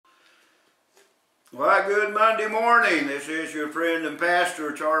Well, good Monday morning. This is your friend and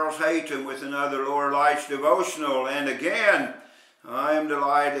pastor, Charles Hayton, with another Lower Lights Devotional. And again, I am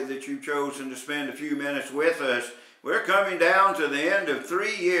delighted that you've chosen to spend a few minutes with us. We're coming down to the end of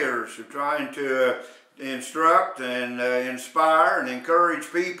 3 years of trying to instruct and inspire and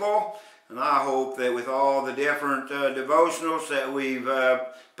encourage people. And I hope that with all the different devotionals that we've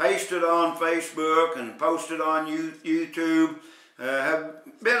pasted on Facebook and posted on YouTube, have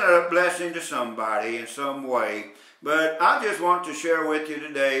been a blessing to somebody in some way. But I just want to share with you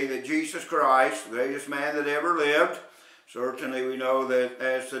today that Jesus Christ, the greatest man that ever lived, certainly we know that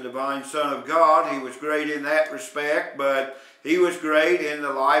as the divine Son of God, he was great in that respect, but he was great in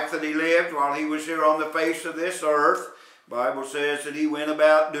the life that he lived while he was here on the face of this earth. The Bible says that he went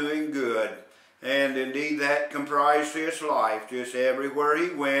about doing good. And indeed that comprised his life, just everywhere he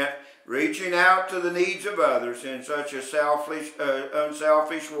went, reaching out to the needs of others in such a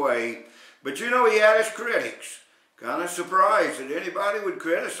unselfish way. But you know, he had his critics. Kind of surprised that anybody would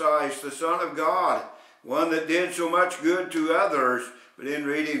criticize the Son of God, one that did so much good to others. But in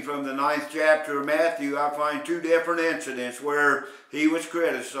reading from the 9th chapter of Matthew, I find 2 different incidents where he was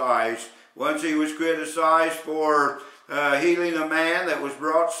criticized. Once he was criticized for healing a man that was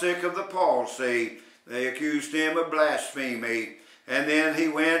brought sick of the palsy. They accused him of blasphemy. And then he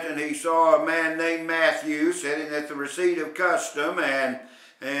went and he saw a man named Matthew sitting at the receipt of custom, and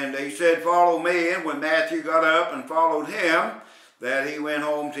he said, "Follow me." And when Matthew got up and followed him, that he went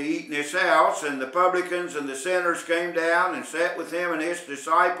home to eat in his house, and the publicans and the sinners came down and sat with him and his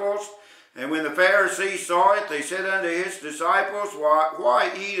disciples. And when the Pharisees saw it, they said unto his disciples,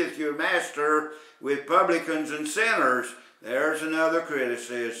 Why eateth your master with publicans and sinners? There's another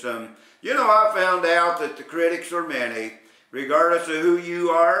criticism. You know, I found out that the critics are many. Regardless of who you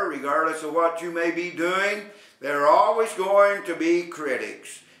are, regardless of what you may be doing, there are always going to be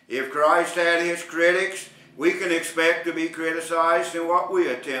critics. If Christ had his critics, we can expect to be criticized in what we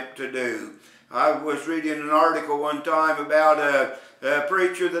attempt to do. I was reading an article one time about a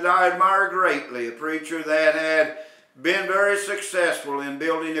preacher that I admire greatly, a preacher that had been very successful in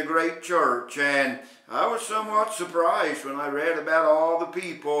building a great church, and I was somewhat surprised when I read about all the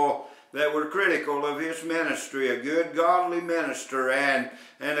people that were critical of his ministry, a good godly minister and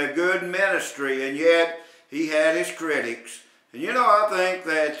a good ministry, and yet he had his critics. And you know, I think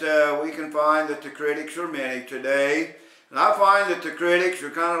that we can find that the critics are many today, and I find that the critics are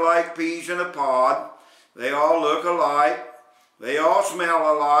kind of like peas in a pod. They all look alike, they all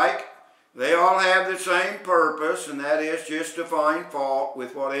smell alike, they all have the same purpose, and that is just to find fault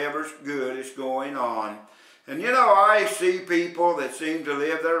with whatever's good is going on. And you know, I see people that seem to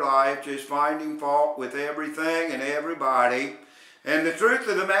live their life just finding fault with everything and everybody. And the truth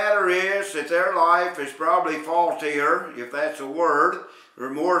of the matter is that their life is probably faultier, if that's a word, or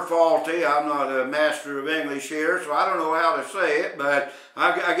more faulty. I'm not a master of English here, so I don't know how to say it, but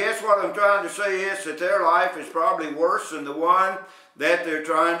I guess what I'm trying to say is that their life is probably worse than the one that they're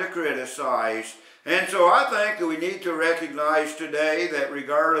trying to criticize. And so I think that we need to recognize today that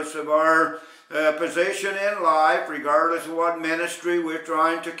regardless of our position in life, regardless of what ministry we're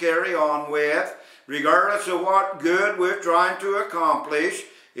trying to carry on with, regardless of what good we're trying to accomplish,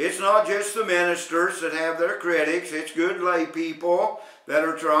 it's not just the ministers that have their critics, it's good lay people that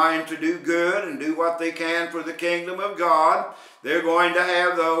are trying to do good and do what they can for the kingdom of God. They're going to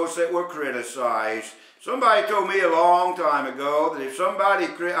have those that will criticize. Somebody told me a long time ago that if somebody,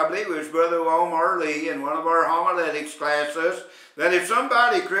 I believe it was Brother Omar Lee in one of our homiletics classes, that if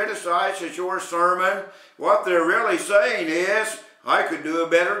somebody criticizes your sermon, what they're really saying is, I could do a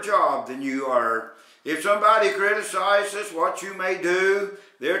better job than you are. If somebody criticizes what you may do,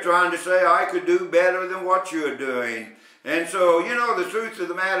 they're trying to say, I could do better than what you're doing. And so, you know, the truth of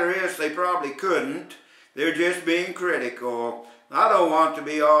the matter is they probably couldn't. They're just being critical. I don't want to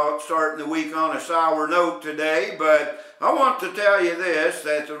be starting the week on a sour note today, but I want to tell you this,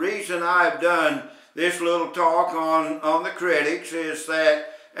 that the reason I've done this little talk on the critics is that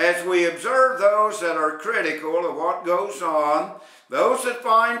as we observe those that are critical of what goes on, those that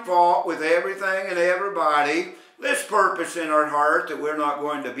find fault with everything and everybody, let's purpose in our heart that we're not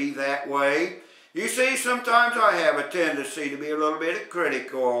going to be that way. You see, sometimes I have a tendency to be a little bit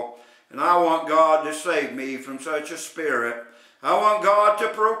critical, and I want God to save me from such a spirit. I want God to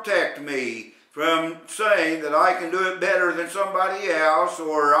protect me from saying that I can do it better than somebody else,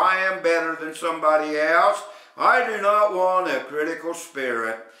 or I am better than somebody else. I do not want a critical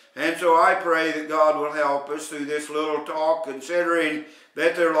spirit. And so I pray that God will help us through this little talk, considering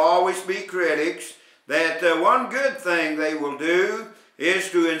that there will always be critics, that one good thing they will do is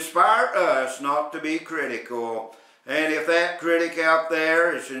to inspire us not to be critical. And if that critic out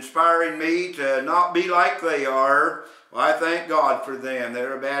there is inspiring me to not be like they are, well, I thank God for them.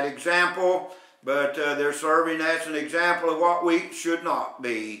 They're a bad example, but they're serving as an example of what we should not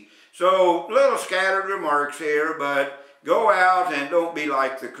be. So, little scattered remarks here, but go out and don't be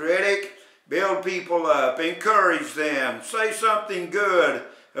like the critic. Build people up, encourage them, say something good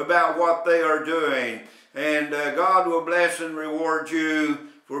about what they are doing. And God will bless and reward you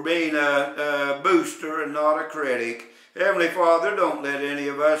for being a booster and not a critic. Heavenly Father, don't let any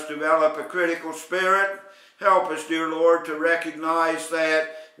of us develop a critical spirit. Help us, dear Lord, to recognize that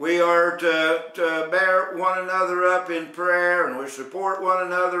we are to bear one another up in prayer, and we support one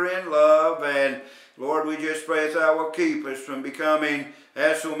another in love. And Lord, we just pray that Thou will keep us from becoming,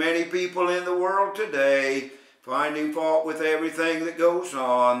 as so many people in the world today, finding fault with everything that goes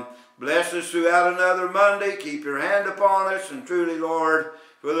on. Bless us throughout another Monday. Keep your hand upon us. And truly, Lord,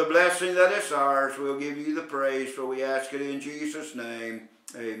 for the blessing that is ours, we'll give you the praise, for we ask it in Jesus' name.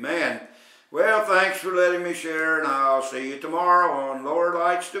 Amen. Well, thanks for letting me share, and I'll see you tomorrow on Lord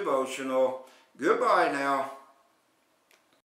Lights Devotional. Goodbye now.